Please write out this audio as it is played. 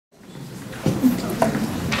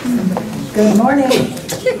Good morning.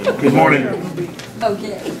 Good morning.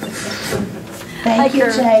 Okay. Thank you,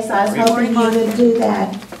 Chase. I was hoping you would do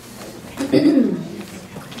that.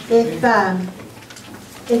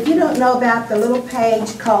 If you don't know about the little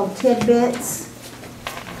page called Tidbits,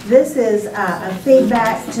 this is a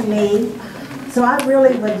feedback to me. So I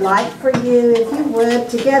really would like for you, if you would,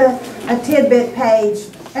 to get a tidbit page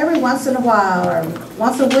every once in a while or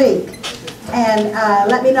once a week. And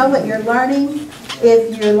let me know what you're learning.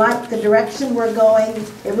 If you like the direction we're going,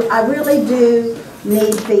 I really do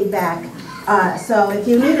need feedback. So if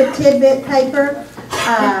you need a tidbit paper,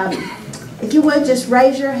 if you would just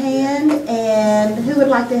raise your hand, and who would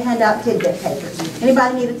like to hand out tidbit papers?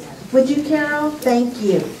 Anybody need it? Would you, Carol? Thank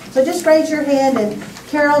you. So just raise your hand and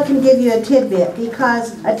Carol can give you a tidbit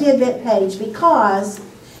page because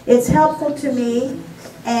it's helpful to me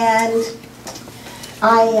and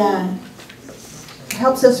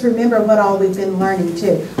helps us remember what all we've been learning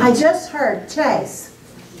too. I just heard Chase.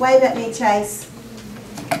 Wave at me, Chase.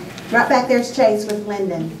 Right back there's Chase with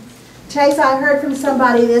Lyndon. Chase, I heard from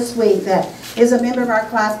somebody this week that is a member of our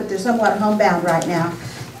class, but they're somewhat homebound right now.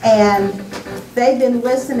 And they've been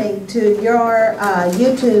listening to your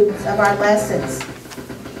YouTubes of our lessons.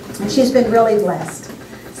 And she's been really blessed.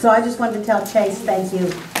 So I just wanted to tell Chase thank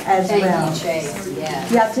you as well. Thank you, Chase. Yeah.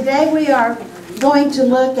 Yeah, today we are going to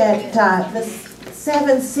look at the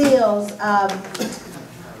 7 seals of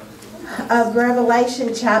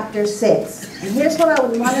Revelation chapter 6. And here's what I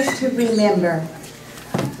would want us to remember.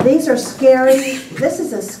 These are scary. This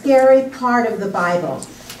is a scary part of the Bible.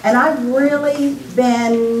 And I've really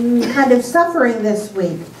been kind of suffering this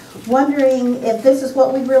week, wondering if this is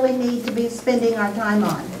what we really need to be spending our time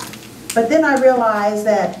on. But then I realized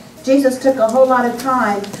that Jesus took a whole lot of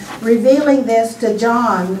time revealing this to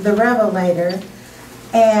John, the Revelator,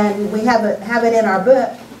 and we have it in our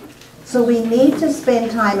book, so we need to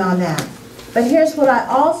spend time on that. But here's what I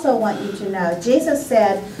also want you to know. Jesus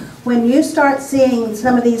said, when you start seeing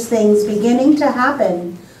some of these things beginning to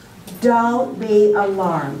happen, don't be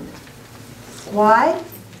alarmed. Why?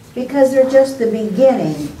 Because they're just the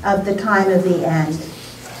beginning of the time of the end.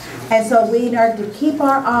 And so we are to keep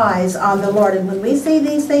our eyes on the Lord. And when we see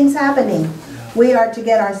these things happening, we are to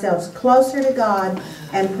get ourselves closer to God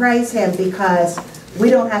and praise Him because we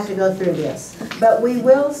don't have to go through this. But we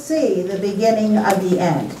will see the beginning of the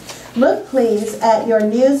end. Look, please, at your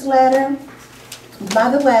newsletter. By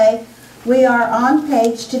the way, we are on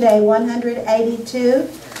page today 182.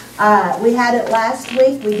 We had it last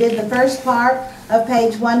week. We did the first part of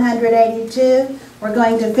page 182. We're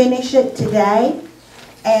going to finish it today.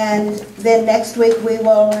 And then next week we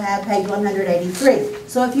will have page 183.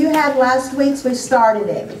 So if you had last week's, we started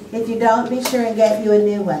it. If you don't, be sure and get you a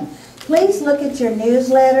new one. Please look at your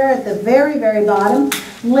newsletter at the very, very bottom.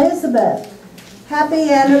 Elizabeth, happy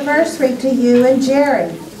anniversary to you and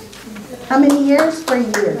Jerry. How many years for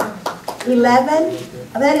you? 11?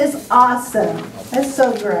 That is awesome. That's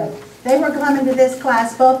so great. They were coming to this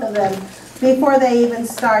class, both of them, before they even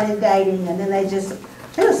started dating, and then they just,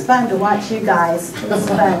 it was fun to watch you guys. It was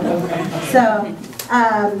fun. So,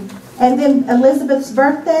 and then Elizabeth's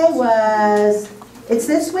birthday was, it's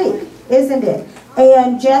this week, isn't it?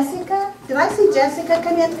 And Jessica, did I see Jessica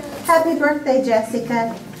come in? Happy birthday,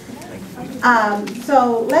 Jessica.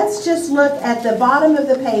 So let's just look at the bottom of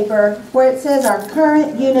the paper where it says our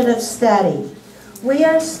current unit of study. We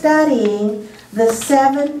are studying the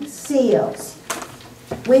 7 seals.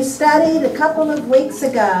 We studied a couple of weeks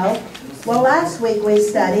ago, well last week we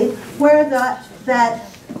studied, where that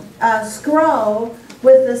scroll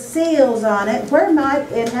with the seals on it, where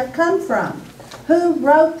might it have come from? Who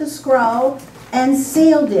wrote the scroll and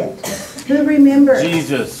sealed it? Who remembers?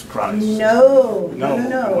 Jesus Christ. No.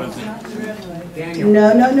 No.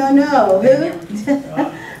 Who?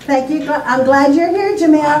 Thank you. I'm glad you're here,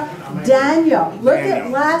 Jamel. Daniel. Look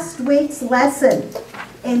at last week's lesson.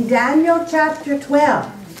 In Daniel chapter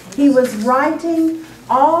 12, he was writing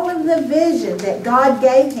all of the vision that God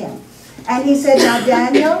gave him. And he said, now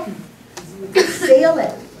Daniel, seal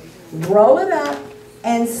it. Roll it up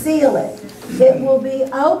and seal it. It will be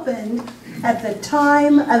opened at the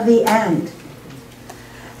time of the end.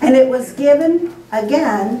 And it was given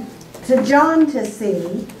again to John to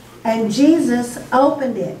see, and Jesus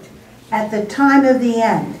opened it at the time of the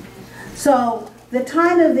end. So the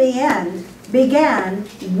time of the end began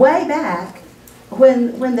way back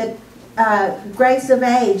when the grace of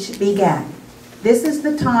age began. This is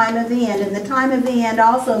the time of the end, and the time of the end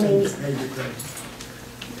also means,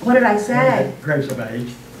 what did I say? Grace of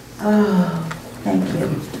age. Oh, thank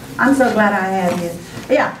you. I'm so glad I have you.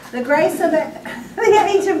 Yeah, the grace of the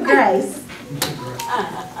age of grace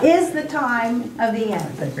is the time of the end. I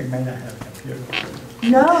think we may not have computer.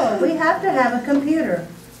 No, we have to have a computer.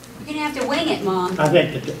 You're going to have to wing it, Mom. I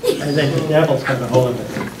think the devil's got a hold of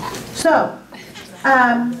it. So,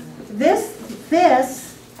 these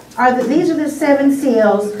are the 7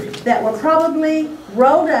 seals that were probably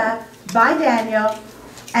rolled up by Daniel,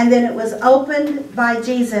 and then it was opened by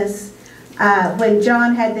Jesus when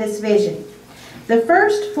John had this vision. The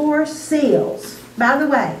first 4 seals, by the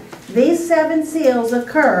way, these 7 seals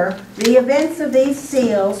occur, the events of these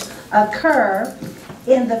seals occur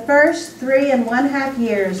in the first 3.5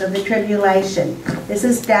 years of the tribulation. This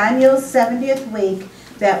is Daniel's 70th week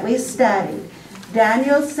that we studied.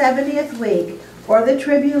 Daniel's 70th week, or the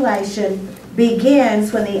tribulation,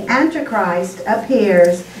 begins when the Antichrist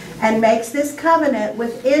appears and makes this covenant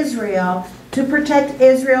with Israel to protect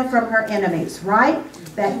Israel from her enemies, right?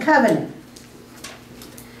 That covenant.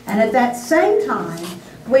 And at that same time,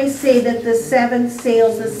 we see that the 7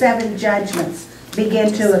 seals, the 7 judgments,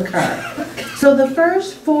 begin to occur. So the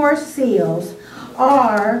first 4 seals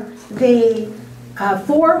are the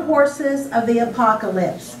 4 horses of the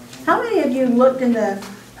apocalypse. How many of you looked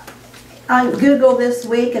on Google this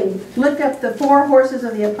week and looked up the 4 horses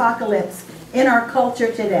of the apocalypse in our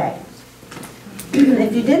culture today?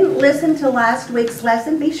 If you didn't listen to last week's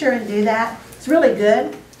lesson, be sure and do that. It's really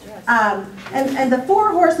good. And the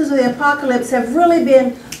 4 horses of the apocalypse have really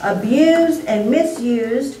been abused and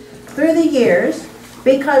misused through the years,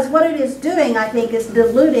 because what it is doing, I think, is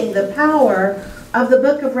diluting the power of the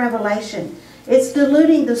book of Revelation. It's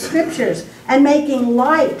diluting the scriptures and making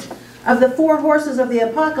light of the 4 horses of the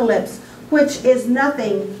apocalypse, which is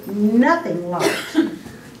nothing light.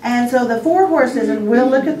 And so the 4 horses, and we'll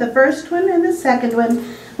look at the first one and the second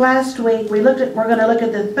one. Last week we're going to look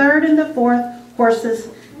at the 3rd and the 4th horses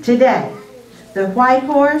today. The white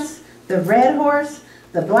horse, the red horse,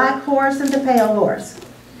 the black horse, and the pale horse.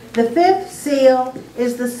 The 5th seal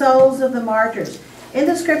is the souls of the martyrs. In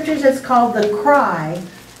the scriptures it's called the cry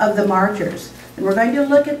of the martyrs. And we're going to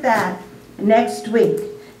look at that next week.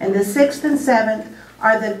 And the 6th and 7th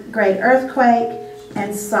are the great earthquake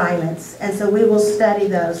and silence. And so we will study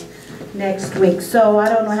those next week. So I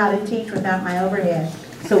don't know how to teach without my overhead.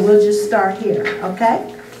 So we'll just start here,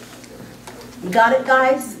 okay? You got it,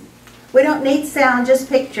 guys? We don't need sound, just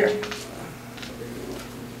picture.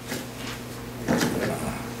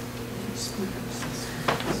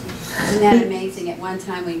 Isn't that amazing? At one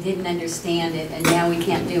time we didn't understand it, and now we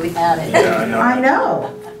can't do without it. Yeah, I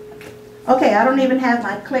know. Okay, I don't even have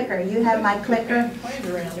my clicker. You have my clicker?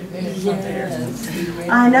 Yes.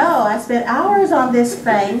 I know. I spent hours on this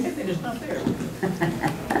thing.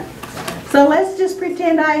 So let's just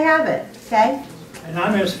pretend I have it, okay? And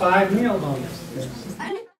I missed 5 meals on this.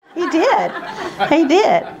 He did. He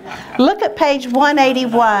did. Look at page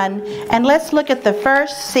 181, and let's look at the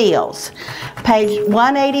first seals. Page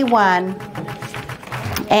 181,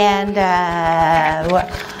 and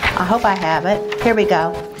I hope I have it. Here we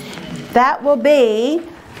go. That will be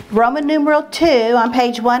Roman numeral 2 on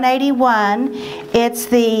page 181. It's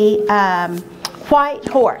the white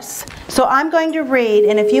horse. So I'm going to read,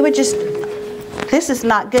 and if you would just, this is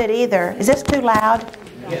not good either. Is this too loud?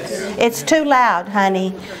 Yes. It's too loud,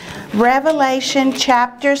 honey. Revelation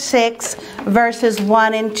chapter 6, verses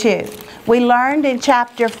 1 and 2. We learned in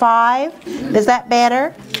chapter 5. Is that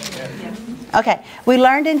better? Okay. We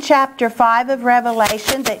learned in chapter 5 of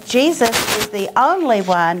Revelation that Jesus is the only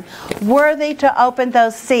one worthy to open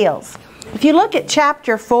those seals. If you look at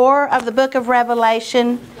chapter 4 of the book of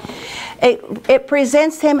Revelation, it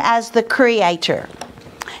presents him as the creator.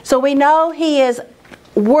 So we know he is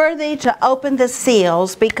worthy to open the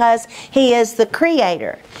seals because he is the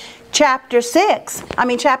creator. Chapter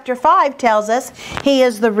 5 tells us he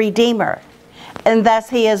is the redeemer, and thus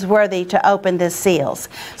he is worthy to open the seals.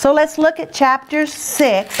 So let's look at chapter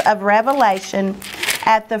 6 of Revelation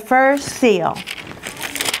at the first seal.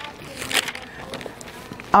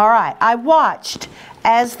 All right. I watched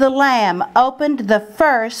as the Lamb opened the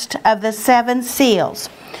first of the 7 seals.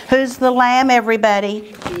 Who's the Lamb,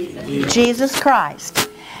 everybody? Jesus Christ.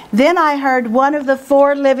 Then I heard one of the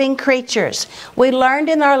 4 living creatures. We learned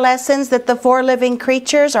in our lessons that the 4 living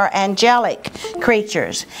creatures are angelic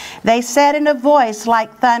creatures. They said in a voice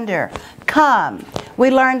like thunder, "Come."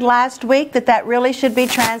 We learned last week that really should be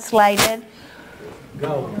translated,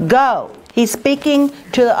 Go. "Go." He's speaking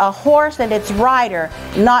to a horse and its rider,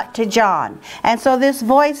 not to John. And so this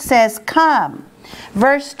voice says, "Come."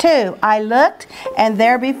 Verse 2, I looked, and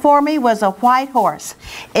there before me was a white horse.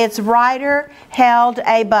 Its rider held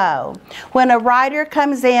a bow. When a rider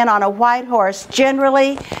comes in on a white horse,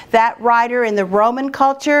 generally that rider in the Roman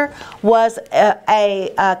culture was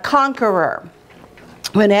a conqueror.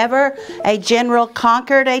 Whenever a general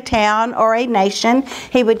conquered a town or a nation,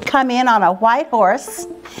 he would come in on a white horse,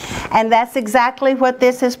 and that's exactly what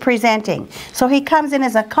this is presenting. So he comes in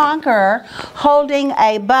as a conqueror holding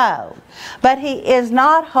a bow, but he is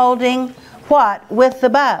not holding what with the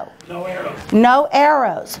bow? No arrows. No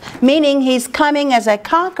arrows, meaning he's coming as a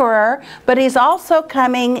conqueror, but he's also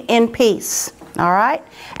coming in peace. All right?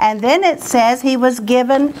 And then it says he was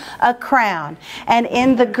given a crown. And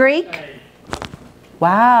in the Greek,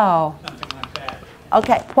 wow. Something like that.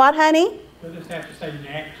 Okay, what, honey? We'll just have to say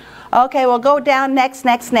next. Okay, we'll go down next.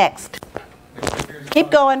 Keep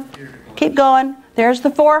going. Keep going. There's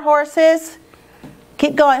the 4 horses.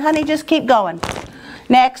 Keep going. Honey, just keep going.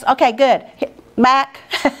 Next. Okay, good. Mac.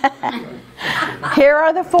 Here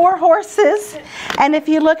are the 4 horses. And if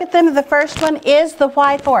you look at them, the first one is the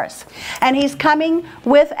white horse. And he's coming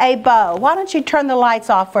with a bow. Why don't you turn the lights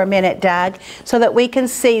off for a minute, Doug, so that we can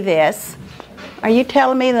see this. Are you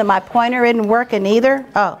telling me that my pointer isn't working either?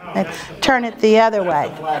 Oh, turn it the other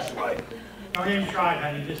way. Flashlight. Don't even try,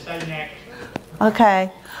 honey. Just say next.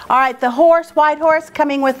 Okay. All right, the horse, white horse,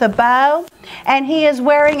 coming with a bow, and he is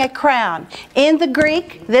wearing a crown. In the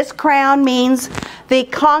Greek, this crown means the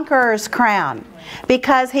conqueror's crown,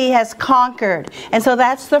 because he has conquered. And so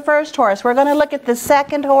that's the first horse. We're going to look at the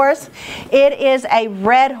second horse. It is a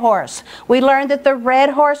red horse. We learned that the red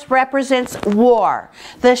horse represents war,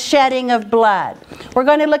 the shedding of blood. We're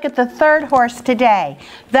going to look at the third horse today.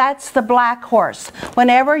 That's the black horse.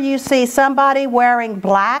 Whenever you see somebody wearing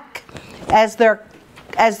black as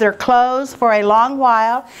their clothes for a long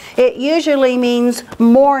while, it usually means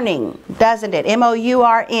mourning, doesn't it?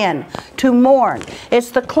 M-O-U-R-N, to mourn.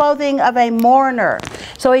 It's the clothing of a mourner.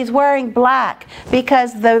 So he's wearing black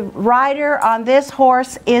because the rider on this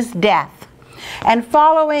horse is Death. And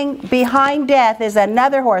following behind Death is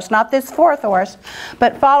another horse, not this 4th horse,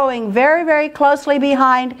 but following very, very closely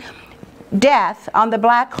behind Death on the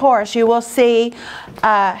black horse, you will see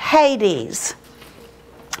Hades.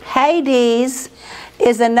 Hades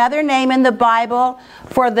is another name in the Bible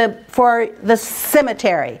for the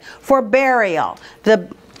cemetery, for burial,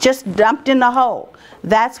 just dumped in the hole.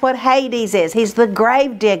 That's what Hades is. He's the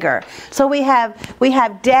grave digger. So we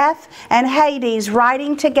have Death and Hades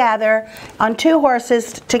riding together on 2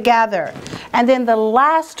 horses together. And then the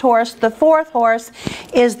last horse, the 4th horse,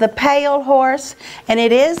 is the pale horse, and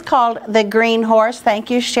it is called the green horse. Thank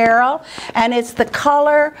you, Cheryl. And it's the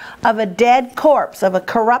color of a dead corpse, of a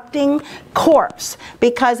corrupting corpse,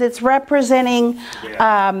 because it's representing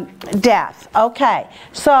death. Okay,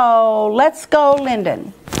 so let's go,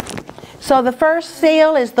 Lyndon. So the first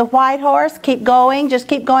seal is the white horse. Keep going. Just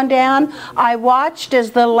keep going down. I watched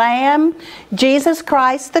as the Lamb, Jesus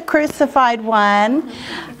Christ, the crucified one.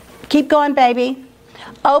 Keep going, baby.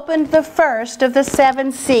 Opened the first of the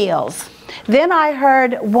 7 seals. Then I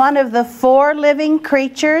heard one of the 4 living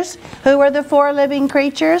creatures. Who are the 4 living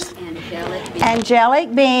creatures?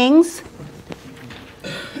 Angelic beings.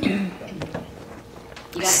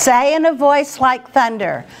 Say in a voice like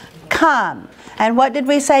thunder, "Come." And what did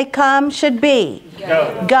we say come should be?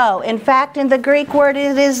 Go. Go. In fact, in the Greek word,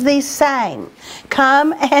 it is the same.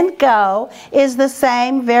 Come and go is the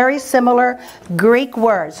same, very similar Greek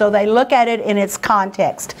word. So they look at it in its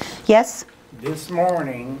context. Yes? This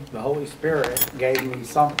morning, the Holy Spirit gave me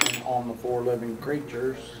something on the 4 living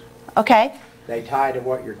creatures. Okay. They tie to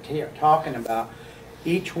what you're talking about.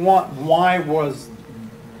 Each one, why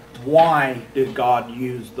did God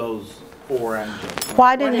use those 4 angels?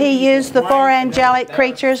 Why did he use the 4 angelic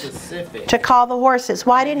creatures specific to call the horses?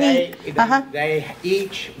 Why did he? They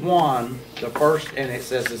each one, the first, and it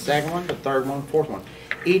says the second one, the third one, 4th one.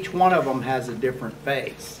 Each one of them has a different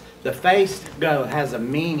face. The face has a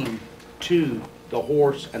meaning to the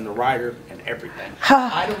horse and the rider and everything.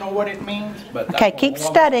 I don't know what it means, but Okay, keep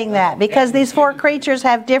studying that, because these 4 creatures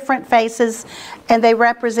have different faces and they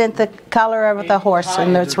represent the color of the horse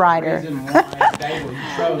and its rider.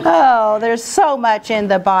 Oh, there's so much in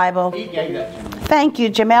the Bible. He gave that to me. Thank you,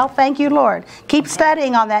 Jamel. Thank you, Lord. Keep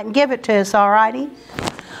studying on that and give it to us, all righty?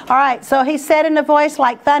 All right, so he said in a voice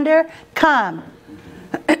like thunder, "Come."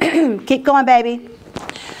 Keep going, baby.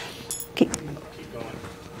 Keep going.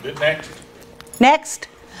 Good, next. Next.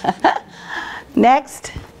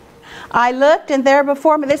 Next. I looked, and there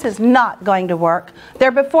before me, this is not going to work. There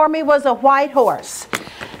before me was a white horse.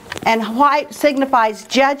 And white signifies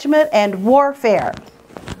judgment and warfare.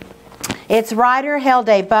 Its rider held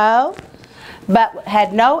a bow, but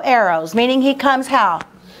had no arrows, meaning he comes how?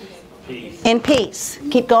 Peace. In peace.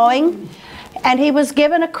 Keep going. And he was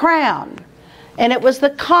given a crown, and it was the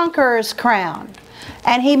conqueror's crown.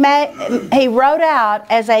 And he rode out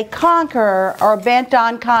as a conqueror or bent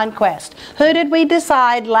on conquest. Who did we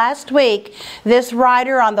decide last week this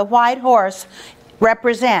rider on the white horse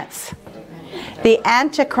represents? The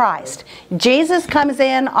Antichrist. Jesus comes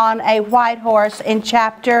in on a white horse in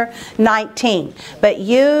chapter 19. But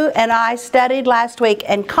you and I studied last week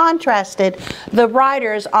and contrasted the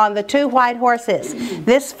riders on the two white horses.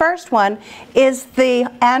 This first one is the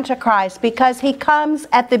Antichrist because he comes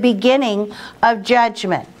at the beginning of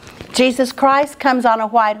judgment. Jesus Christ comes on a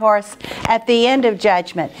white horse at the end of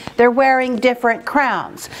judgment. They're wearing different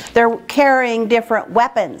crowns. They're carrying different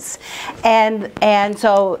weapons. And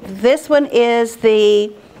so this one is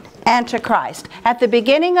the Antichrist. At the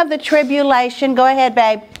beginning of the tribulation, go ahead,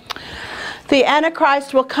 babe. The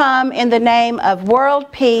Antichrist will come in the name of world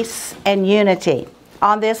peace and unity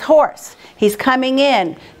on this horse. He's coming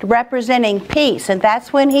in representing peace, and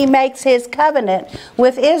that's when he makes his covenant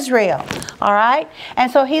with Israel. All right?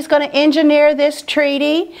 And so he's going to engineer this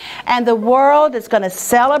treaty, and the world is going to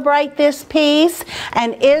celebrate this peace,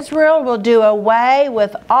 and Israel will do away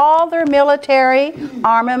with all their military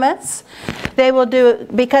armaments. They will do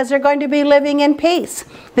it because they're going to be living in peace.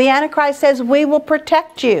 The Antichrist says, we will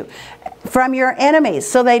protect you from your enemies.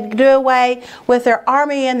 So they do away with their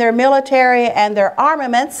army and their military and their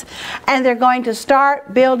armaments, and they're going to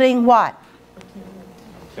start building what?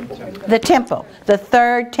 The temple, the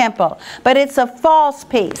third temple. But it's a false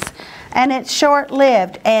peace, and it's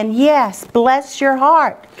short-lived. And yes, bless your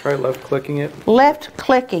heart. Try left clicking it. Left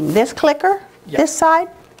clicking. This clicker? Yeah. This side?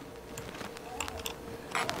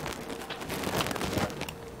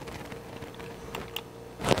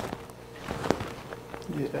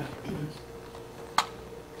 Yeah.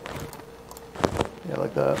 Yeah,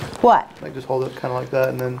 like that. What? Like just hold it kind of like that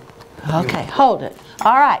and then... Okay, hold it.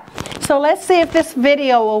 All right. So let's see if this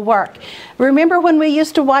video will work. Remember when we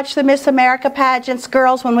used to watch the Miss America pageants,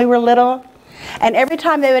 girls, when we were little? And every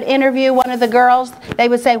time they would interview one of the girls, they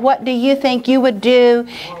would say, what do you think you would do?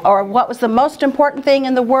 Or what was the most important thing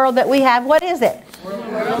in the world that we have? What is it?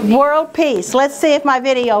 World peace. Let's see if my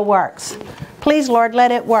video works. Please, Lord,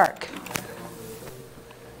 let it work.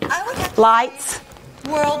 I would have to Lights.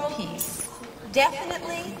 say world peace.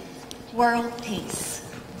 Definitely world peace.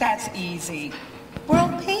 That's easy.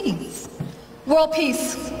 World peace. World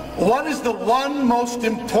peace. What is the one most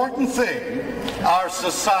important thing our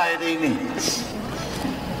society needs?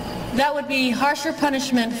 That would be harsher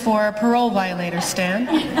punishment for parole violators, Stan.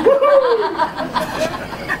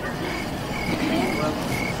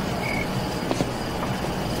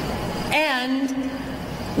 And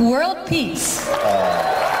world peace.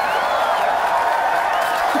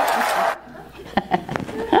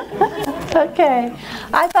 Okay,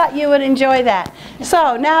 I thought you would enjoy that.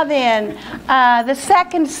 So now then, the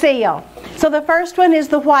second seal. So the first one is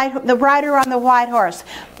the rider on the white horse,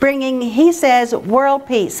 bringing, he says, world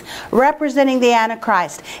peace, representing the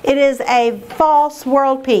Antichrist. It is a false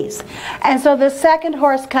world peace. And so the second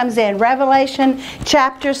horse comes in, Revelation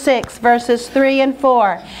chapter 6, verses 3 and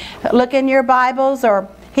 4. Look in your Bibles or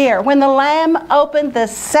here. When the Lamb opened the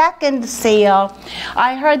second seal,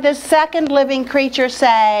 I heard the second living creature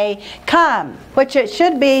say, come, which it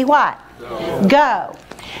should be what? Go.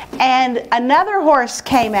 And another horse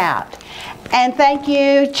came out. And thank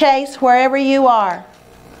you, Chase, wherever you are.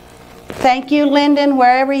 Thank you, Lyndon,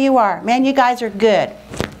 wherever you are. Man, you guys are good.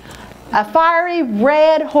 A fiery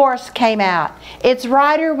red horse came out. Its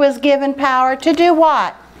rider was given power to do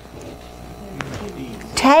what?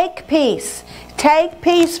 Take peace. Take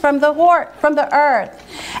peace from the earth,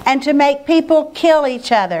 and to make people kill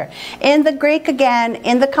each other. In the Greek, again,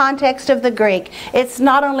 in the context of the Greek, it's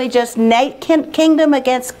not only just kingdom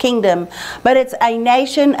against kingdom, but it's a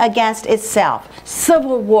nation against itself.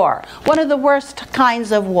 Civil war, one of the worst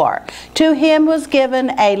kinds of war. To him was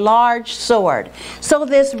given a large sword. So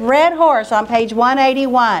this red horse on page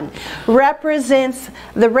 181 represents,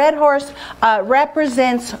 the red horse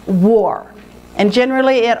represents war. And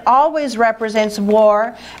generally it always represents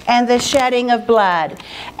war and the shedding of blood.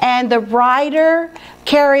 And the rider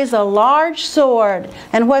carries a large sword.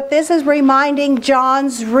 And what this is reminding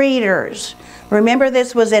John's readers, remember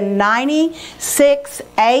this was in 96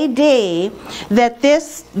 AD that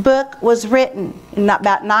this book was written,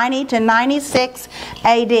 about 90 to 96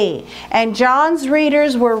 AD. And John's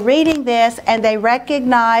readers were reading this and they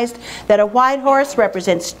recognized that a white horse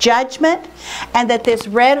represents judgment, and that this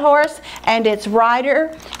red horse and its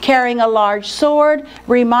rider carrying a large sword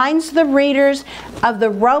reminds the readers of the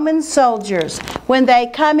Roman soldiers. When they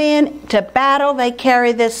come in to battle, they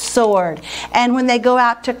carry this sword. And when they go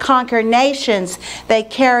out to conquer nations, nations, they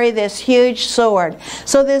carry this huge sword.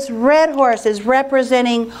 So this red horse is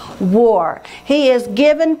representing war. He is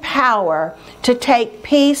given power to take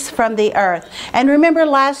peace from the earth. And remember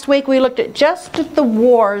last week we looked at just at the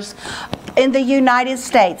wars in the United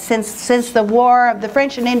States since the war of the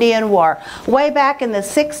French and Indian War, way back in the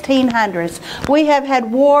 1600s. We have had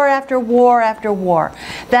war after war after war.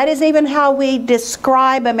 That is even how we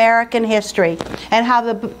describe American history and how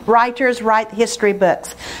the writers write history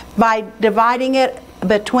books, by dividing it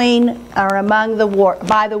between or among the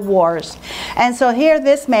by the wars. And so here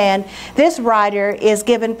this man, this writer, is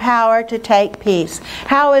given power to take peace.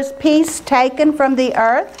 How is peace taken from the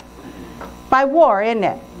earth? By war, isn't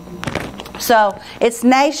it? So it's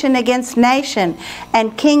nation against nation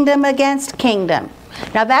and kingdom against kingdom.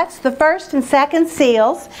 Now that's the first and second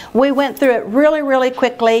seals. We went through it really, really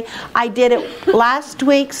quickly. I did it last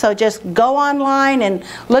week, so just go online and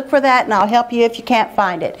look for that, and I'll help you if you can't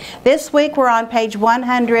find it. This week we're on page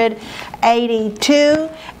 182,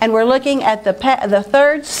 and we're looking at the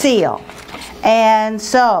third seal. And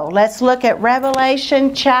so let's look at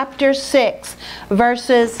Revelation chapter 6,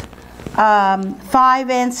 verses 5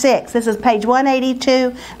 and 6. This is page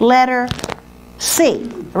 182, letter C,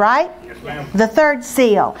 right? Yes, ma'am. The third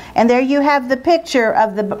seal. And there you have the picture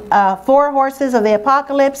of the 4 horses of the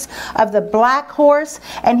apocalypse, of the black horse,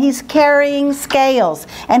 and he's carrying scales.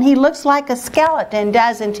 And he looks like a skeleton,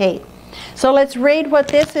 doesn't he? So let's read what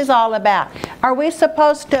this is all about. Are we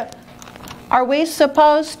supposed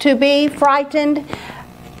to be frightened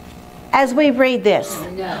as we read this?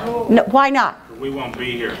 No. Why not? We won't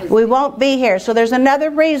be here. We won't be here. So there's another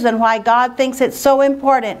reason why God thinks it's so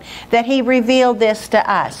important that He revealed this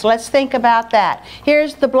to us. Let's think about that.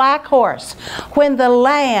 Here's the black horse. When the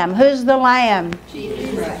Lamb, who's the Lamb?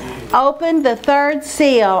 Jesus. Opened the third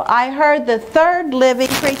seal, I heard the third living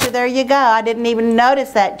creature. There you go. I didn't even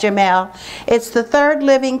notice that, Jamel. It's the third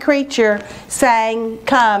living creature saying,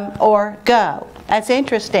 come or go. That's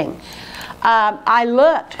interesting. I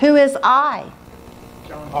looked. Who is I?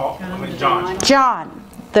 John.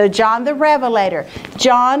 John the Revelator.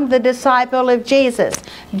 John the disciple of Jesus.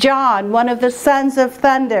 John, one of the sons of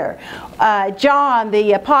thunder. John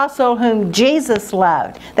the apostle whom Jesus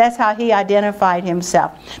loved. That's how he identified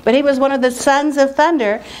himself. But he was one of the sons of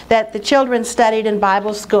thunder that the children studied in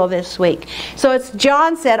Bible school this week. So it's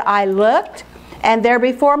John said, I looked, and there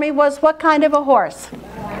before me was what kind of a horse?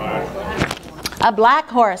 A black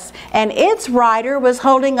horse, and its rider was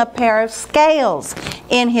holding a pair of scales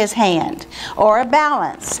in his hand, or a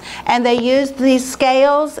balance. And they used these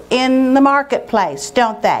scales in the marketplace,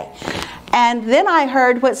 don't they? And then I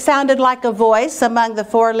heard what sounded like a voice among the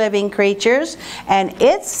 4 living creatures, and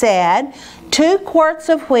it said, 2 quarts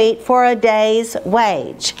of wheat for a day's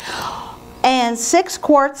wage, and 6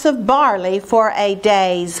 quarts of barley for a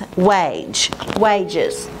day's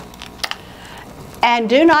wages. And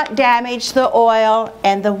do not damage the oil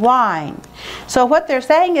and the wine. So what they're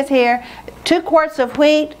saying is here, 2 quarts of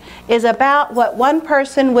wheat is about what one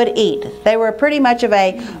person would eat. They were pretty much of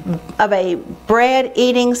a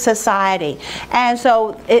bread-eating society. And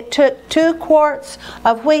so it took 2 quarts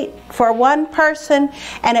of wheat for one person,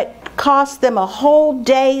 and it cost them a whole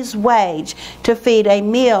day's wage to feed a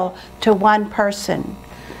meal to one person.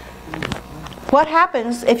 What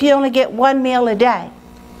happens if you only get 1 meal a day?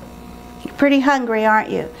 Pretty hungry, aren't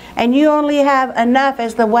you? And you only have enough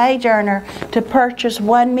as the wage earner to purchase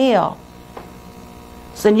 1 meal.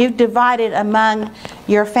 So you've divided among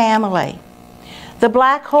your family. The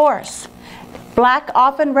black horse. Black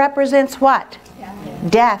often represents what?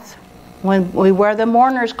 Death. When we wear the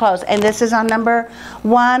mourner's clothes. And this is on number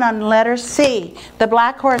 1 on letter C. The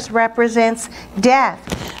black horse represents death.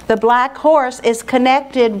 The black horse is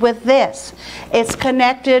connected with this. It's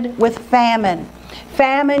connected with famine.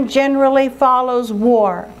 Famine generally follows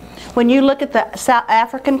war. When you look at the South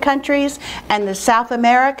African countries and the South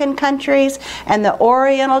American countries and the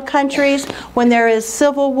Oriental countries, when there is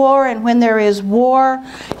civil war and when there is war,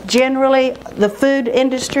 generally the food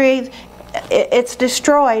industry, it's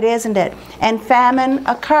destroyed, isn't it? And famine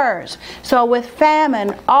occurs. So with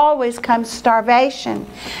famine always comes starvation.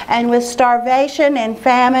 And with starvation and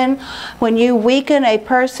famine, when you weaken a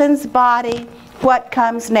person's body, what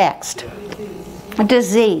comes next?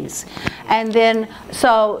 Disease. And then,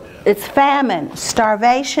 so it's famine,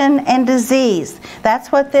 starvation, and disease.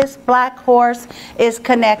 That's what this black horse is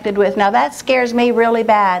connected with. Now that scares me really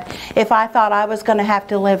bad if I thought I was going to have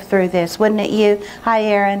to live through this, wouldn't it you? Hi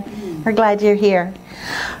Aaron, we're glad you're here.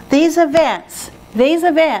 These events,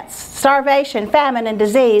 starvation, famine, and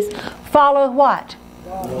disease, follow what?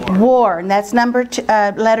 War. And that's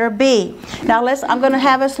letter B. Now I'm going to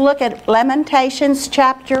have us look at Lamentations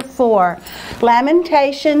chapter 4.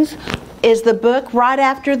 Lamentations is the book right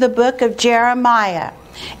after the book of Jeremiah.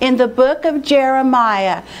 In the book of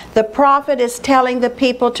Jeremiah, the prophet is telling the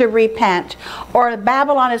people to repent, or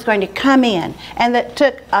Babylon is going to come in. And that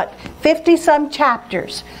took 50-some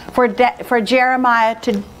chapters for Jeremiah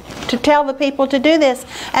to tell the people to do this.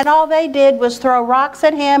 And all they did was throw rocks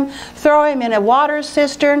at him, throw him in a water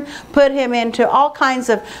cistern, put him into all kinds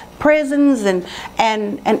of prisons, and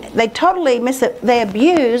they totally they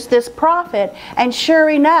abused this prophet. And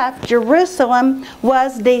sure enough, Jerusalem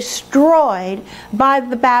was destroyed by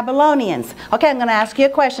the Babylonians. Okay, I'm going to ask you a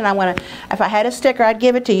question. If I had a sticker, I'd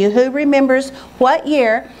give it to you. Who remembers what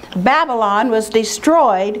year Babylon was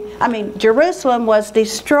destroyed? Jerusalem was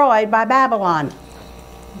destroyed by Babylon.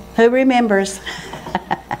 Who remembers?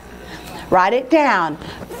 Write it down.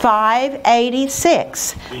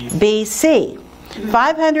 586 BC.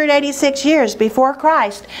 586 years before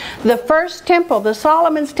Christ. The first temple, the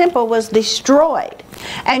Solomon's temple, was destroyed.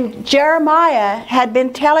 And Jeremiah had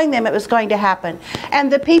been telling them it was going to happen.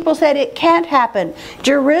 And the people said it can't happen.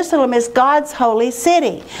 Jerusalem is God's holy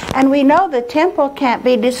city. And we know the temple can't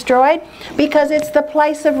be destroyed because it's the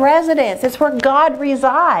place of residence. It's where God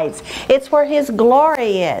resides. It's where His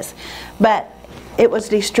glory is. But it was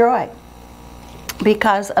destroyed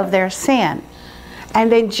because of their sin.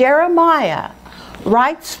 And then Jeremiah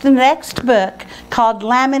writes the next book called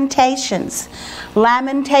Lamentations.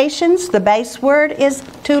 Lamentations, the base word is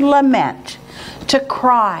to lament, to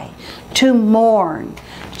cry, to mourn.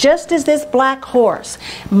 Just as this black horse,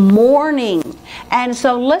 mourning. And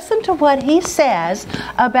so listen to what he says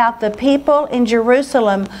about the people in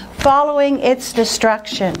Jerusalem following its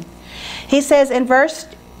destruction. He says in verse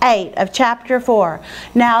 8 of chapter 4,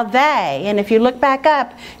 now they, and if you look back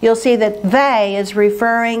up, you'll see that they is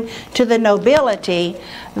referring to the nobility.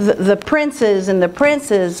 The princes and the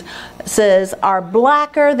princesses are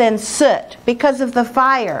blacker than soot because of the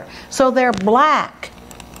fire. So they're black.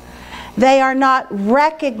 They are not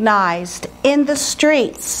recognized in the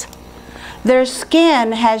streets. Their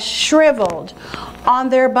skin has shriveled on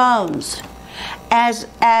their bones. As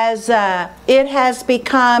it has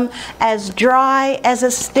become as dry as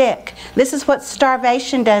a stick. This is what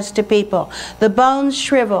starvation does to people. The bones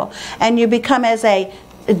shrivel and you become as a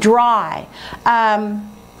dry.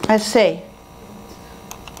 Let's see.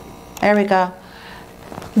 There we go.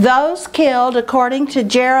 Those killed, according to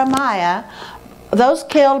Jeremiah, those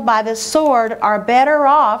killed by the sword are better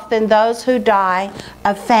off than those who die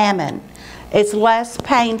of famine. It's less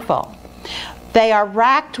painful. They are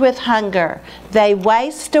racked with hunger. They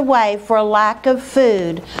waste away for lack of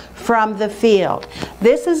food from the field.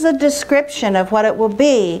 This is a description of what it will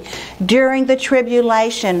be during the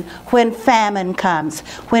tribulation when famine comes,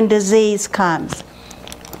 when disease comes.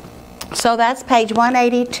 So that's page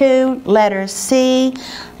 182, letter C,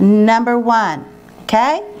 number 1.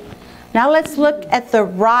 Okay? Now let's look at the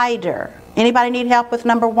rider. Anybody need help with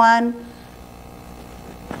number 1?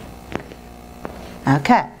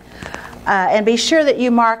 Okay. And be sure that you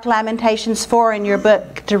mark Lamentations 4 in your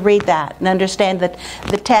book to read that and understand the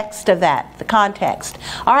text of that, the context.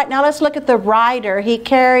 All right, now let's look at the rider. He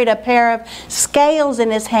carried a pair of scales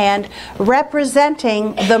in his hand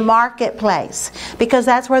representing the marketplace because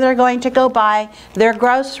that's where they're going to go buy their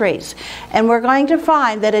groceries. And we're going to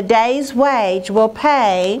find that a day's wage will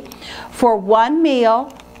pay for one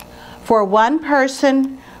meal, for one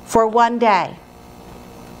person, for one day.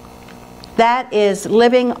 That is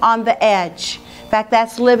living on the edge. In fact,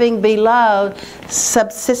 that's living below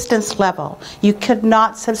subsistence level. You could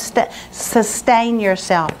not sustain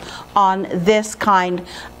yourself on this kind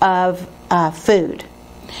of food.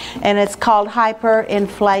 And it's called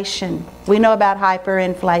hyperinflation. We know about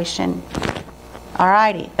hyperinflation.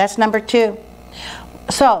 Alrighty, that's number 2.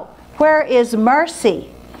 So, where is mercy?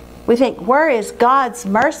 We think, where is God's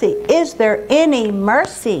mercy? Is there any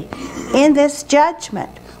mercy in this judgment?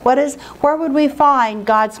 Where would we find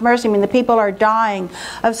God's mercy? I mean, the people are dying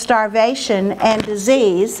of starvation and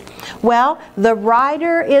disease. Well, the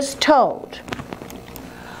writer is told,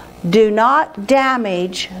 do not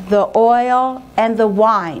damage the oil and the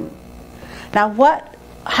wine. Now,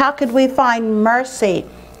 how could we find mercy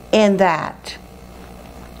in that?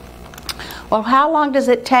 Well, how long does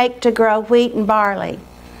it take to grow wheat and barley?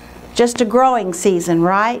 Just a growing season,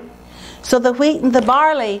 right? So the wheat and the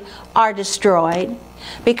barley are destroyed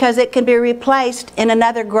because it can be replaced in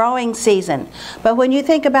another growing season. But when you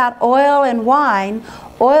think about oil and wine,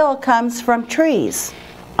 oil comes from trees.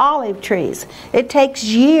 olive trees. It takes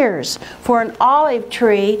years for an olive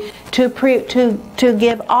tree to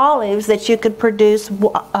give olives that you could produce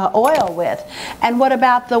oil with. And what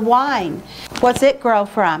about the wine? What's it grow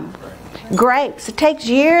from? Grapes. It takes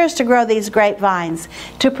years to grow these grapevines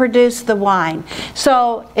to produce the wine.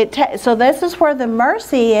 So this is where the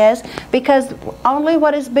mercy is, because only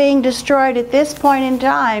what is being destroyed at this point in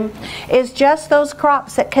time is just those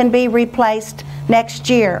crops that can be replaced next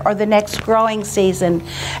year or the next growing season.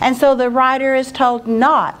 And so the writer is told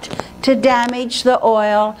not to damage the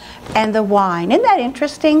oil and the wine. Isn't that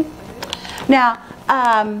interesting? Now,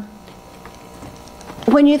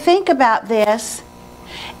 when you think about this,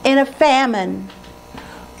 in a famine,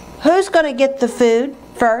 who's going to get the food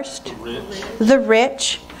first? The rich. The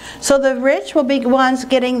rich. So the rich will be the ones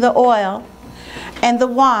getting the oil and the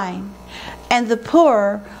wine, and the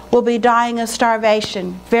poor will be dying of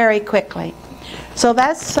starvation very quickly. So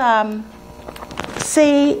that's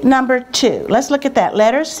C number 2. Let's look at that.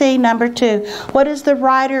 Letter C number 2. What does the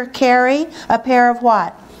writer carry? A pair of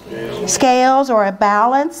what? Scales, or a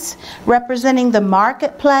balance, representing the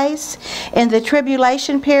marketplace. In the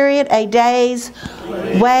tribulation period, a day's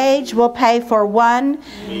wage will pay for one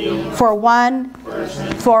day.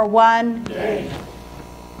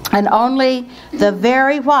 And only the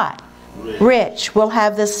very what? Rich will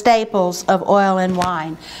have the staples of oil and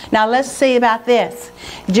wine. Now let's see about this.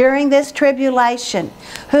 During this tribulation,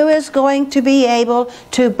 who is going to be able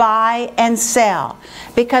to buy and sell?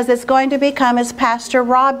 Because it's going to become, as Pastor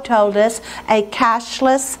Rob told us, a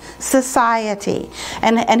cashless society.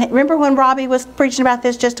 And remember when Robbie was preaching about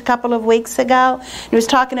this just a couple of weeks ago? He was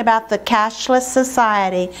talking about the cashless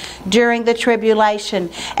society during the tribulation,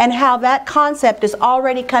 and how that concept is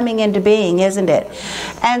already coming into being, isn't it?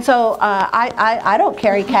 And so I don't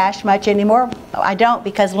carry cash much anymore. I don't,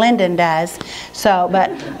 because Lyndon does. So,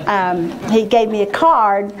 but he gave me a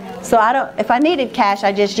card, so I don't. If I needed cash,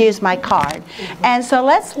 I just used my card. And so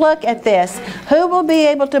let's look at this. Who will be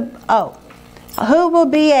able to? Who will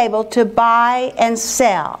be able to buy and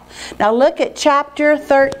sell? Now look at chapter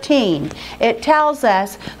 13. It tells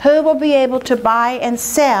us who will be able to buy and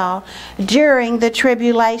sell during the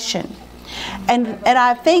tribulation. And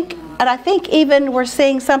I think even we're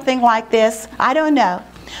seeing something like this. I don't know,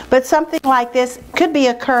 but something like this could be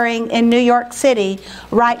occurring in New York City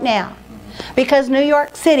right now. Because New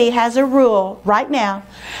York City has a rule right now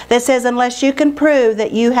that says unless you can prove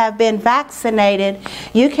that you have been vaccinated,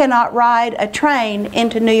 you cannot ride a train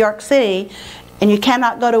into New York City, and you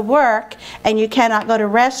cannot go to work, and you cannot go to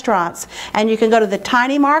restaurants, and you can go to the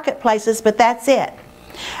tiny marketplaces, but that's it.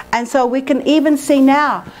 And so we can even see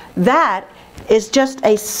now that is just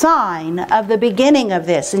a sign of the beginning of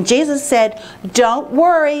this. And Jesus said, don't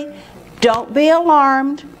worry, don't be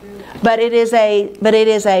alarmed. But it is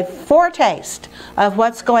a foretaste of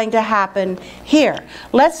what's going to happen here.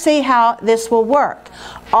 Let's see how this will work.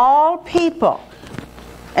 All people,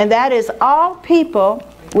 and that is all people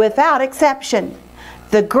without exception,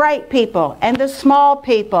 the great people and the small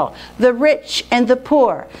people, the rich and the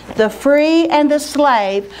poor, the free and the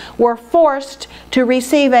slave, were forced to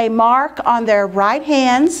receive a mark on their right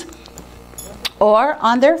hands or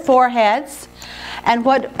on their foreheads. And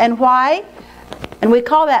why? And we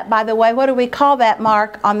call that, by the way, what do we call that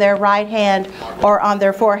mark on their right hand or on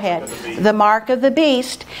their forehead? The mark of the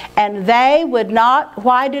beast. And they would not,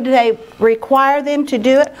 why did they require them to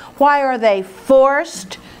do it? Why are they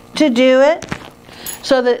forced to do it?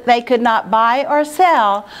 So that they could not buy or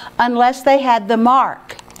sell unless they had the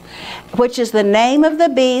mark, which is the name of the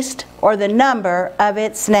beast or the number of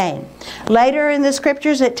its name. Later in the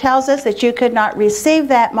scriptures it tells us that you could not receive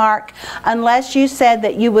that mark unless you said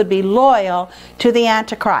that you would be loyal to the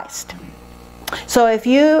Antichrist. So if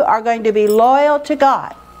you are going to be loyal to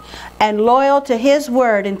God and loyal to His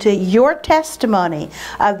Word and to your testimony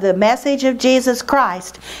of the message of Jesus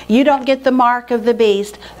Christ, you don't get the mark of the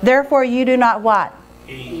beast. Therefore you do not what?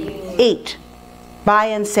 Eat. Buy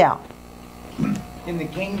and sell. In the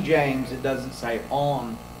King James, it doesn't say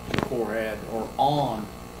on the forehead or on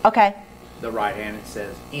the right hand. It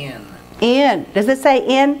says in. In. Does it say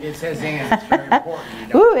in? It says in. It's very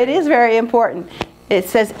important. Ooh, it is very important. It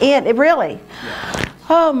says in. It really? Yeah.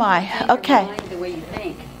 Oh my. Okay. It's in your mind the way you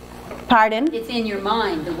think. Pardon? It's in your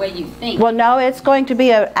mind the way you think. Well, no, it's going to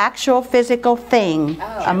be an actual physical thing,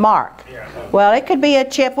 a mark. Well, it could be a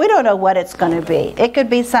chip. We don't know what it's going to be. It could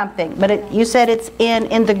be something. But you said it's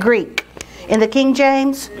in the Greek. In the King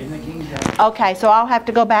James? In the King James. Okay, so I'll have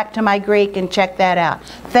to go back to my Greek and check that out.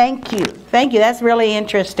 Thank you. Thank you. That's really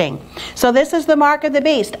interesting. So this is the mark of the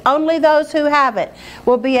beast. Only those who have it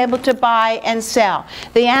will be able to buy and sell.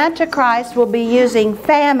 The Antichrist will be using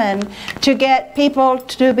famine to get people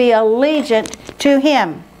to be allegiant to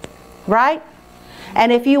him. Right?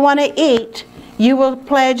 And if you want to eat, you will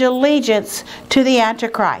pledge allegiance to the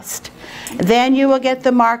Antichrist. Then you will get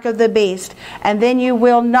the mark of the beast. And then you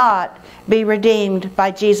will not be redeemed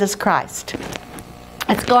by Jesus Christ.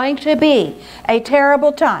 It's going to be a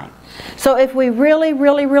terrible time. So if we really,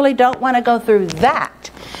 really, really don't want to go through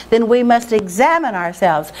that, then we must examine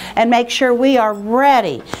ourselves and make sure we are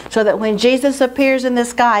ready so that when Jesus appears in the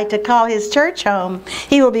sky to call his church home,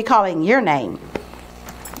 he will be calling your name.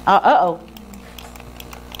 Uh-oh.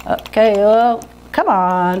 Okay, oh, come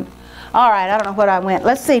on. All right, I don't know what I went.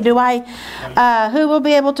 Let's see, who will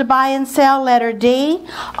be able to buy and sell? Letter D.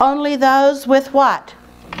 Only those with what?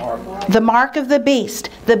 The mark of the beast.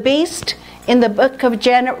 The beast in the book of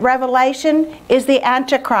Revelation is the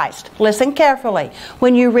Antichrist. Listen carefully.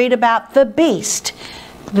 When you read about the beast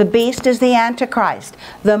is the Antichrist.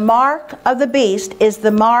 The mark of the beast is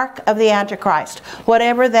the mark of the Antichrist.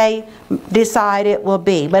 Whatever they decide it will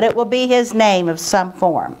be. But it will be his name of some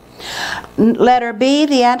form. Letter B,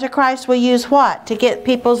 the Antichrist will use what? To get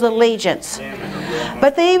people's allegiance.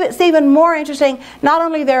 But it's even more interesting, not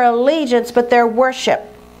only their allegiance, but their worship.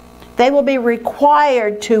 They will be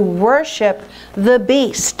required to worship the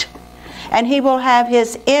beast. And he will have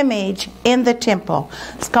his image in the temple.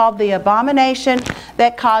 It's called the abomination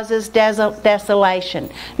that causes desolation.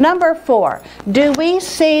 Number 4, do we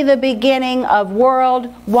see the beginning of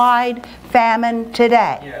worldwide famine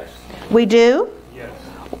today? Yes. We do? Yes.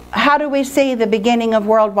 How do we see the beginning of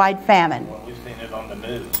worldwide famine? Well, we've seen it on the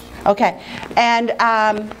news. Okay. And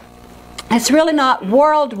it's really not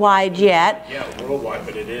worldwide yet. Yeah, worldwide,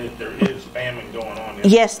 but there is famine going on.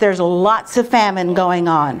 Yes, there's lots of famine going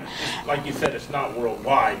on. Like you said, it's not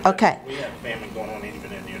worldwide. Okay. We have famine going on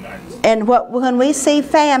even in the United States. And when we see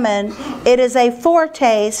famine, it is a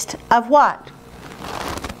foretaste of what?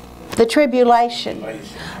 The tribulation.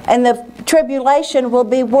 And the tribulation will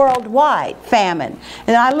be worldwide famine.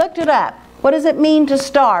 And I looked it up. What does it mean to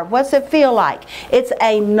starve? What's it feel like? It's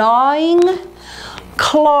a gnawing,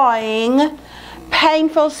 clawing,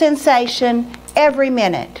 painful sensation every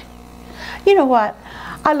minute. You know what?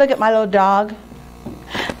 I look at my little dog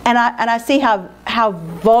and I see how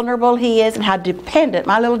vulnerable he is and how dependent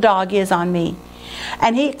my little dog is on me.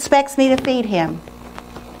 And he expects me to feed him.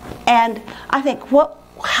 And I think,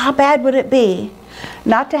 how bad would it be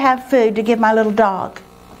not to have food to give my little dog?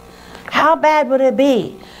 How bad would it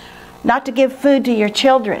be not to give food to your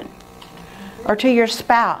children or to your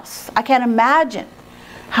spouse? I can't imagine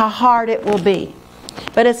how hard it will be.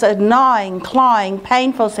 But it's a gnawing, clawing,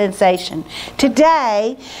 painful sensation.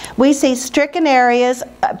 Today, we see stricken areas,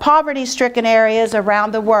 poverty-stricken areas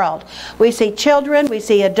around the world. We see children, we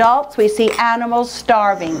see adults, we see animals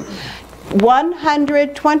starving.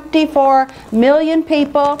 124 million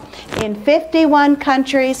people in 51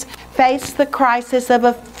 countries face the crisis of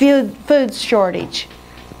a food shortage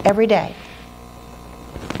every day.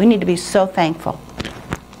 We need to be so thankful.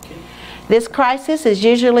 This crisis is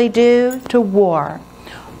usually due to war.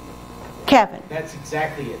 Kevin. That's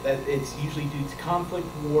exactly it. It's usually due to conflict,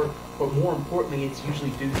 war, but more importantly, it's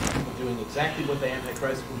usually due to people doing exactly what the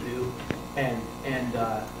Antichrist will do and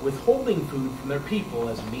withholding food from their people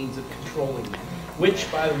as a means of controlling them. Which,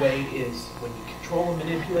 by the way, is when you control and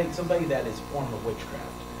manipulate somebody, that is a form of witchcraft.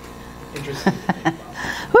 Interesting to think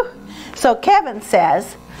about. So Kevin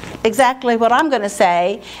says exactly what I'm going to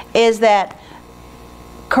say is that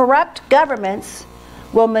corrupt governments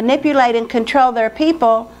will manipulate and control their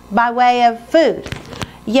people by way of food.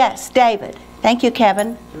 Yes, David. Thank you,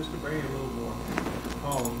 Kevin. Just to bring it a little more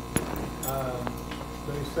home,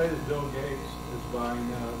 they say that Bill Gates is buying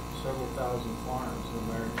several thousand farms in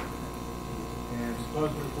America, and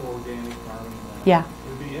supposedly for organic farming. Yeah. It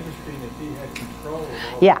would be interesting if he had control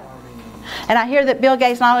of all Yeah. farming. And I hear that Bill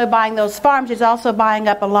Gates not only buying those farms, he's also buying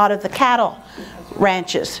up a lot of the cattle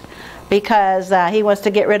ranches because he wants to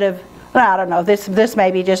get rid of, well, I don't know, this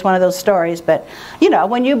may be just one of those stories, but you know,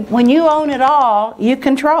 when you own it all, you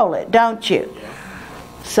control it, don't you?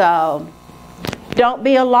 So don't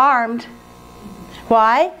be alarmed.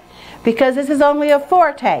 Why? Because this is only a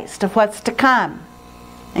foretaste of what's to come.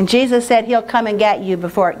 And Jesus said he'll come and get you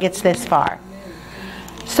before it gets this far.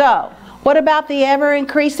 So, what about the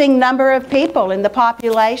ever-increasing number of people in the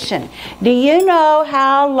population? Do you know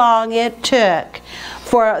how long it took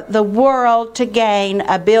for the world to gain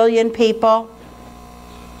 1 billion people?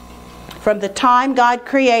 from the time God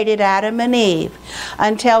created Adam and Eve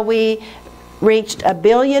until we reached 1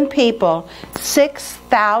 billion people,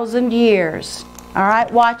 6,000 years. All right,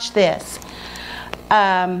 watch this.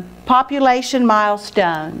 Population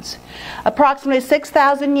milestones. Approximately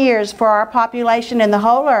 6,000 years for our population in the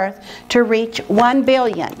whole earth to reach 1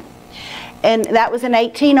 billion. And that was in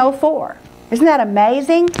 1804. Isn't that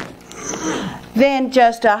amazing? Then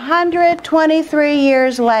just 123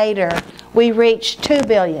 years later, we reached 2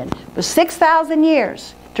 billion. It was 6,000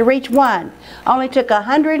 years to reach 1. Only took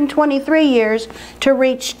 123 years to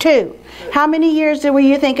reach 2. How many years do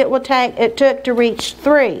you think it took to reach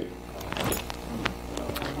 3?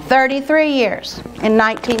 33 years in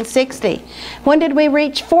 1960. When did we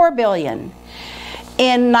reach 4 billion?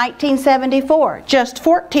 In 1974. Just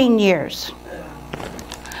 14 years.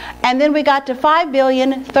 And then we got to 5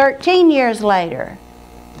 billion 13 years later.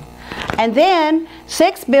 And then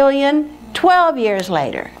 6 billion 12 years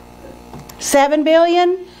later. 7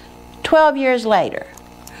 billion 12 years later.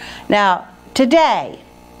 Now, today,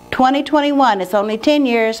 2021, it's only 10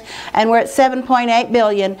 years, and we're at 7.8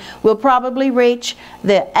 billion. We'll probably reach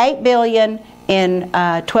the 8 billion in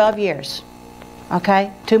 12 years.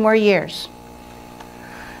 Okay? 2 more years.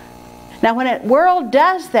 Now, when the world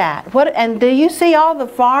does that, and do you see all the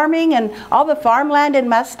farming and all the farmland in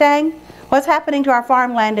Mustang? What's happening to our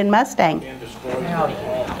farmland in Mustang?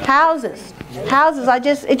 Houses.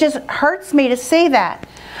 Houses. It just hurts me to see that.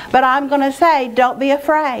 But I'm going to say, don't be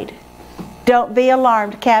afraid. Don't be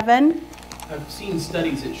alarmed. Kevin? I've seen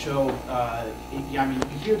studies that show, I mean,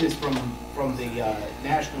 you hear this from the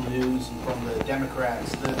national news and from the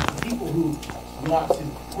Democrats, the people who want to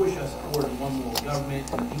push us toward one world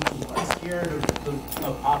government and people who are scared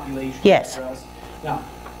of population. Yes. Now,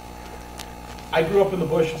 I grew up in the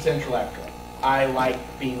bush in Central Africa. I like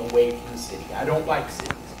being away from the city. I don't like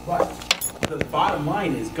cities. But the bottom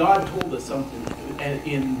line is God told us something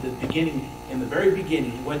in the beginning, in the very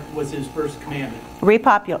beginning. What was his first commandment?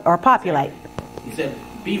 Populate. He said,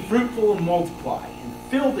 be fruitful and multiply and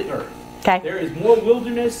fill the earth. Okay. There is more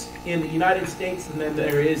wilderness in the United States than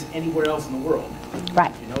there is anywhere else in the world.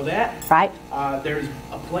 Right. You know that? Right. There's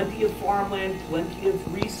plenty of farmland, plenty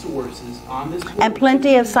of resources on this world. And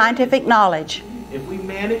plenty of scientific knowledge. If we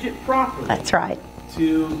manage it properly. That's right.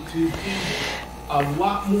 To feed a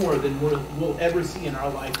lot more than we'll ever see in our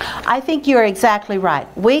lifetime. I think you're exactly right.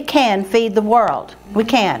 We can feed the world. We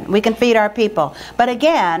can. We can feed our people. But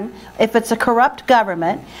again, if it's a corrupt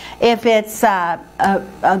government, if it's a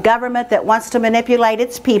government that wants to manipulate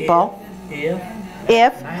its people, okay,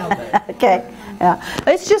 yeah.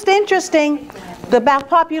 It's just interesting. The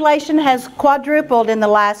population has quadrupled in the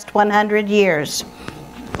last 100 years.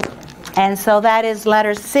 And so that is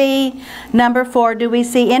letter C. Number 4, do we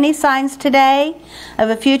see any signs today of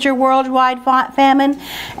a future worldwide famine?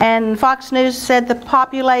 And Fox News said the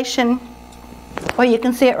population, well, you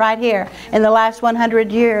can see it right here, in the last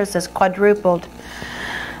 100 years has quadrupled.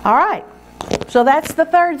 All right, so that's the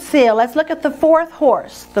 3rd seal. Let's look at the 4th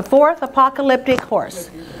horse, the 4th apocalyptic horse.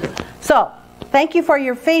 So, thank you for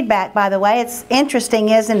your feedback, by the way. It's interesting,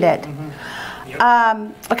 isn't it?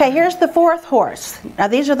 Okay, here's the 4th horse. Now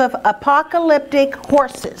these are the apocalyptic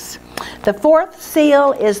horses. The 4th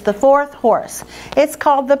seal is the 4th horse. It's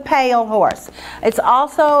called the pale horse. It's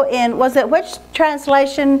also in, which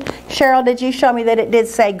translation, Cheryl, did you show me that it did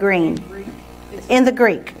say green? In the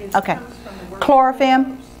Greek. Okay.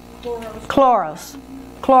 Chlorophyll? Chloros.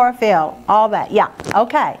 Chlorophyll. All that. Yeah.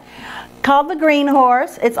 Okay. Called the green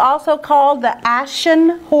horse. It's also called the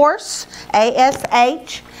ashen horse.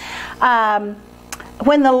 A-S-H.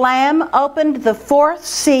 When the Lamb opened the 4th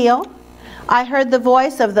seal, I heard the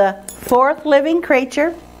voice of the 4th living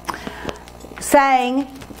creature saying,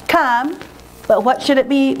 come. But what should it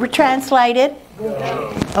be translated?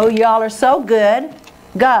 Go. Oh, y'all are so good.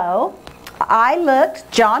 Go. I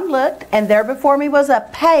looked, John looked, and there before me was a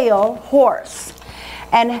pale horse.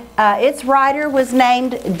 And its rider was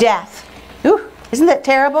named Death. Ooh, isn't that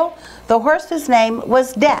terrible? The horse's name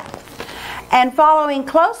was Death. And following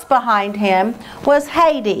close behind him was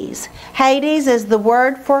Hades. Hades is the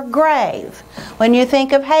word for grave. When you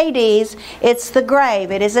think of Hades, it's the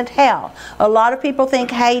grave. It isn't hell. A lot of people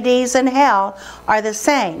think Hades and hell are the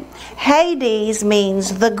same. Hades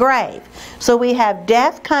means the grave. So we have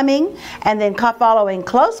Death coming, and then following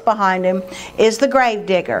close behind him is the grave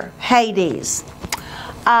digger, Hades.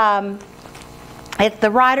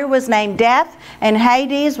 The rider was named Death, and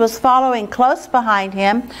Hades was following close behind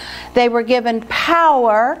him. They were given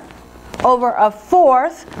power over a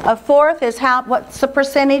fourth. A fourth is what's the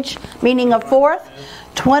percentage meaning a fourth?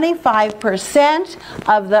 25%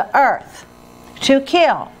 of the earth to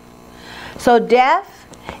kill. So death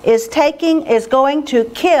is going to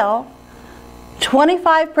kill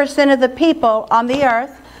 25% of the people on the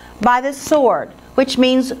earth by the sword, which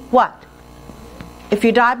means what? If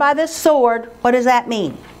you die by the sword, what does that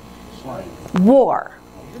mean? War.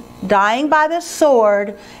 Dying by the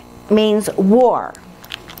sword means war.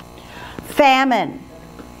 Famine.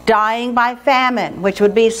 Dying by famine, which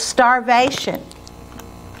would be starvation.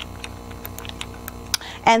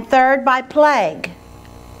 And third, by plague,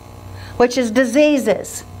 which is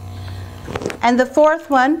diseases. And the fourth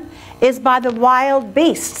one is by the wild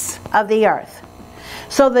beasts of the earth.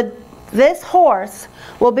 So this horse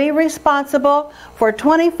will be responsible for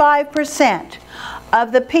 25%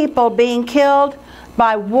 of the people being killed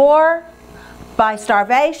by war, by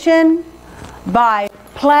starvation, by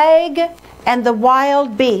plague, and the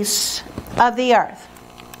wild beasts of the earth.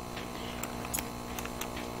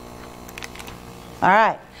 All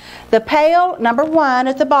right. The pale, number 1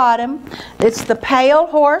 at the bottom, it's the pale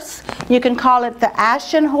horse. You can call it the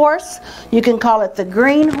ashen horse. You can call it the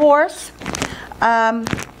green horse.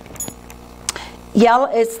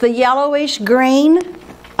 It's the yellowish green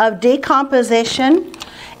of decomposition.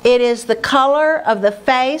 It is the color of the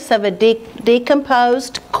face of a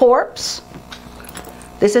decomposed corpse.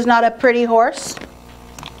 This is not a pretty horse.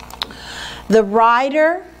 The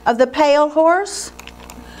rider of the pale horse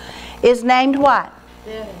is named what?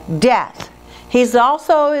 Death. He's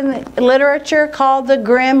also in literature called the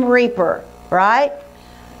Grim Reaper, right?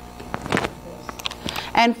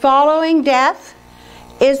 And following death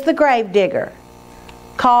is the grave digger,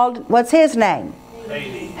 called, what's his name?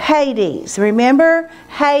 Hades. Hades. Remember,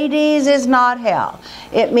 Hades is not hell.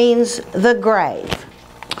 It means the grave.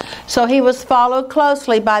 So he was followed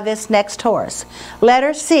closely by this next horse.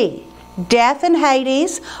 Letter C. Death and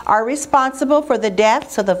Hades are responsible for the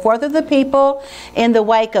deaths of the fourth of the people in the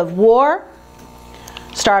wake of war,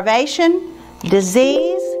 starvation,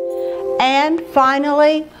 disease, and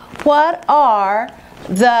finally, what are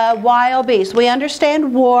the wild beasts? We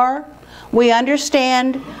understand war, we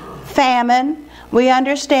understand famine, we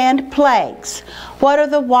understand plagues. What are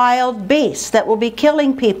the wild beasts that will be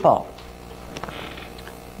killing people?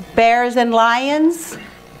 Bears and lions?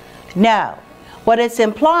 No. What it's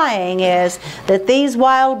implying is that these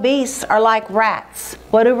wild beasts are like rats.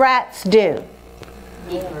 What do rats do?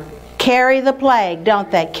 Carry the plague, don't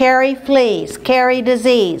they? Carry fleas, carry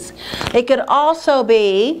disease. It could also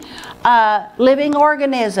be living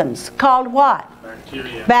organisms called what?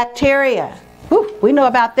 Bacteria. Bacteria. Whew, we know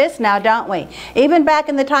about this now, don't we? Even back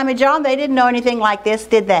in the time of John, they didn't know anything like this,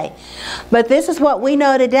 did they? But this is what we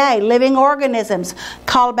know today, living organisms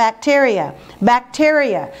called bacteria.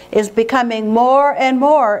 Bacteria is becoming more and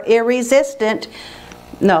more resistant.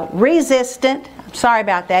 Sorry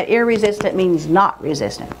about that. Irresistant means not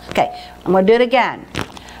resistant. Okay, I'm going to do it again.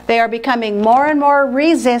 They are becoming more and more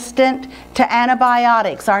resistant to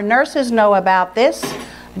antibiotics. Our nurses know about this,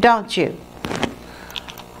 don't you?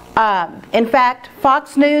 In fact,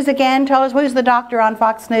 Fox News again, tell us, who's the doctor on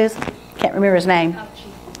Fox News? Can't remember his name.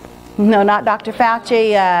 No, not Dr.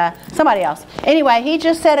 Fauci, somebody else. Anyway, he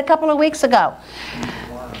just said a couple of weeks ago,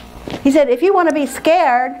 he said, if you want to be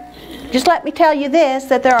scared, just let me tell you this,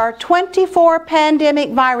 that there are 24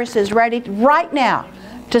 pandemic viruses ready right now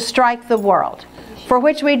to strike the world, for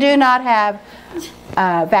which we do not have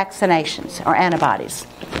vaccinations or antibodies.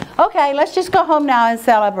 Okay, let's just go home now and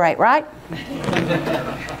celebrate, right?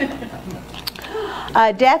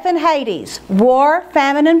 Death and Hades. War,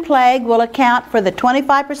 famine, and plague will account for the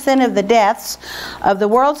 25% of the deaths of the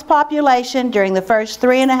world's population during the first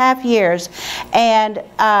 3.5 years. And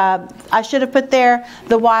I should have put there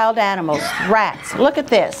the wild animals, rats. Look at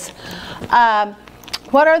this.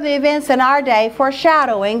 What are the events in our day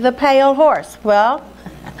foreshadowing the pale horse? Well,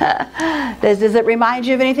 does it remind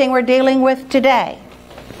you of anything we're dealing with today?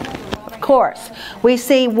 Of course. We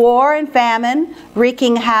see war and famine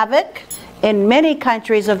wreaking havoc in many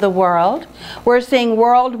countries of the world. We're seeing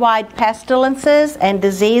worldwide pestilences and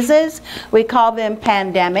diseases. We call them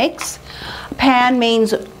pandemics. Pan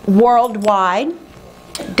means worldwide.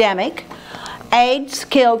 Demic. AIDS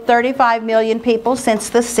killed 35 million people since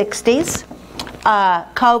the 60s.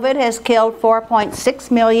 COVID has killed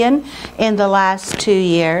 4.6 million in the last 2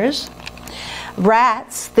 years.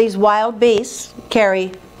 Rats, these wild beasts,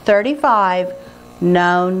 carry 35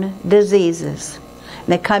 known diseases.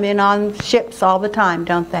 They come in on ships all the time,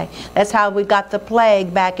 don't they? That's how we got the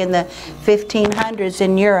plague back in the 1500s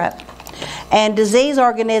in Europe. And disease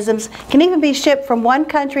organisms can even be shipped from one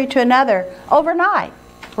country to another overnight,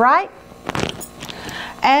 right?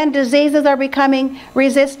 And diseases are becoming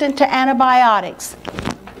resistant to antibiotics.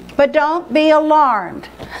 But don't be alarmed.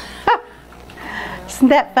 Isn't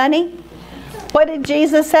that funny? What did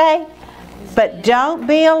Jesus say? But don't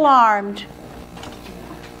be alarmed.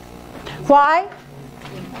 Why?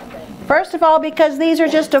 First of all, because these are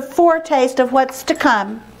just a foretaste of what's to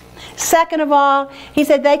come. Second of all, he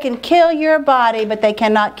said they can kill your body, but they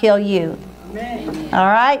cannot kill you. All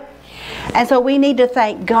right? And so we need to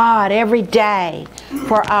thank God every day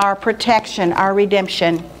for our protection, our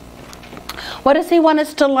redemption. What does he want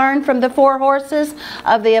us to learn from the 4 horses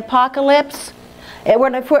of the apocalypse?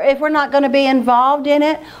 If we're not going to be involved in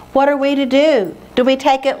it, what are we to do? Do we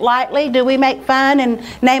take it lightly? Do we make fun and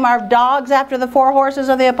name our dogs after the 4 horses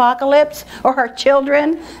of the apocalypse? Or our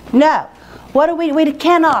children? No. We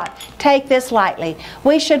cannot take this lightly.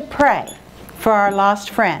 We should pray for our lost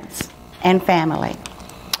friends and family.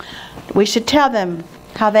 We should tell them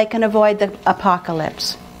how they can avoid the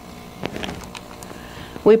apocalypse.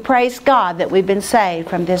 We praise God that we've been saved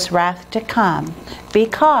from this wrath to come,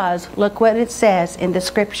 because look what it says in the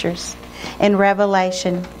scriptures in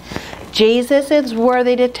Revelation. Jesus is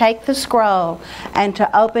worthy to take the scroll and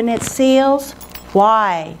to open its seals.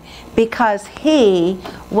 Why? Because he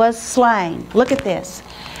was slain. Look at this.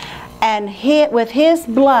 And with his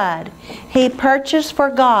blood he purchased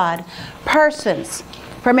for God persons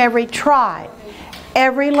from every tribe,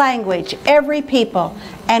 every language, every people,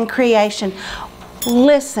 and creation.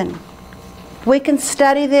 Listen, we can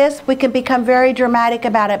study this, we can become very dramatic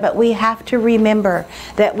about it, but we have to remember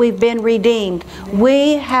that we've been redeemed.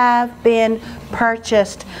 We have been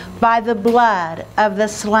purchased by the blood of the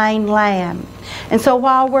slain Lamb. And so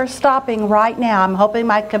while we're stopping right now, I'm hoping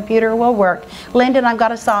my computer will work. Lyndon, I've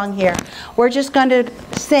got a song here. We're just going to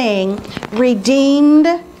sing Redeemed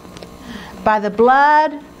by the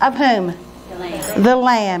blood of whom? The Lamb. The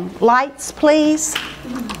Lamb. Lights, please.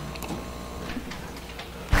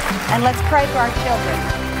 And let's pray for our children.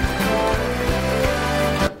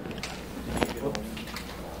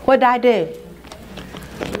 What did I do?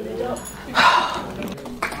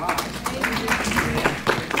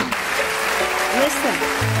 Listen.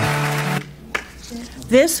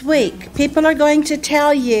 This week, people are going to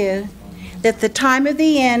tell you that the time of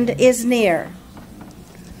the end is near.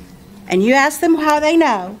 And you ask them how they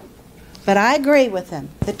know, but I agree with them.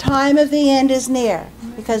 The time of the end is near,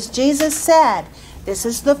 because Jesus said, this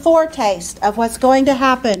is the foretaste of what's going to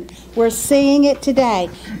happen. We're seeing it today.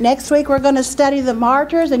 Next week we're going to study the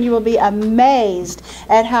martyrs, and you will be amazed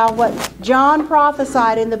at how what John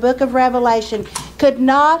prophesied in the book of Revelation could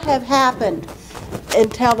not have happened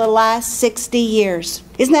until the last 60 years.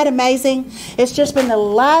 Isn't that amazing? It's just been the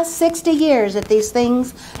last 60 years that these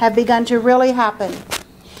things have begun to really happen.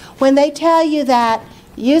 When they tell you that,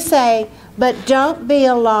 you say, but don't be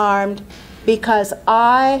alarmed, because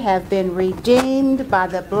I have been redeemed by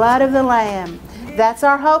the blood of the Lamb. That's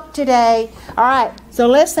our hope today. All right, so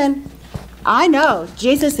listen. I know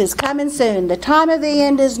Jesus is coming soon. The time of the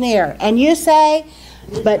end is near. And you say,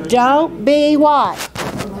 but don't be what?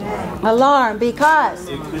 Alarmed, because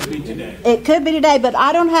It could be today. It could be today, but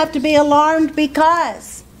I don't have to be alarmed,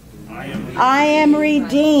 because I am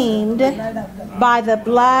redeemed by the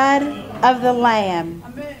blood of the Lamb.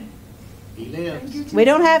 He lives. We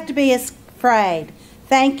don't have to be afraid.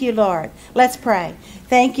 Thank you, Lord. Let's pray.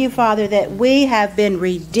 Thank you, Father, that we have been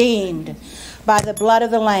redeemed by the blood of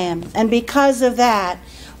the Lamb. And because of that,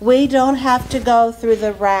 we don't have to go through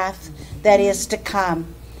the wrath that is to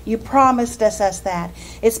come. You promised us that.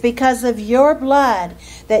 It's because of your blood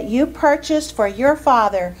that you purchased for your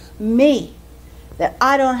Father, me, that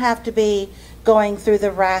I don't have to be going through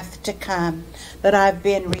the wrath to come, but I've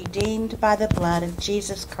been redeemed by the blood of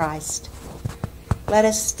Jesus Christ. Let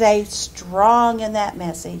us stay strong in that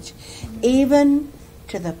message, even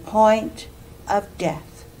to the point of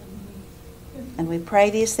death. And we pray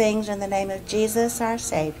these things in the name of Jesus, our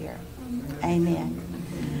Savior. Amen.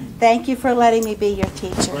 Thank you for letting me be your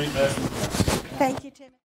teacher. Thank you, Tim.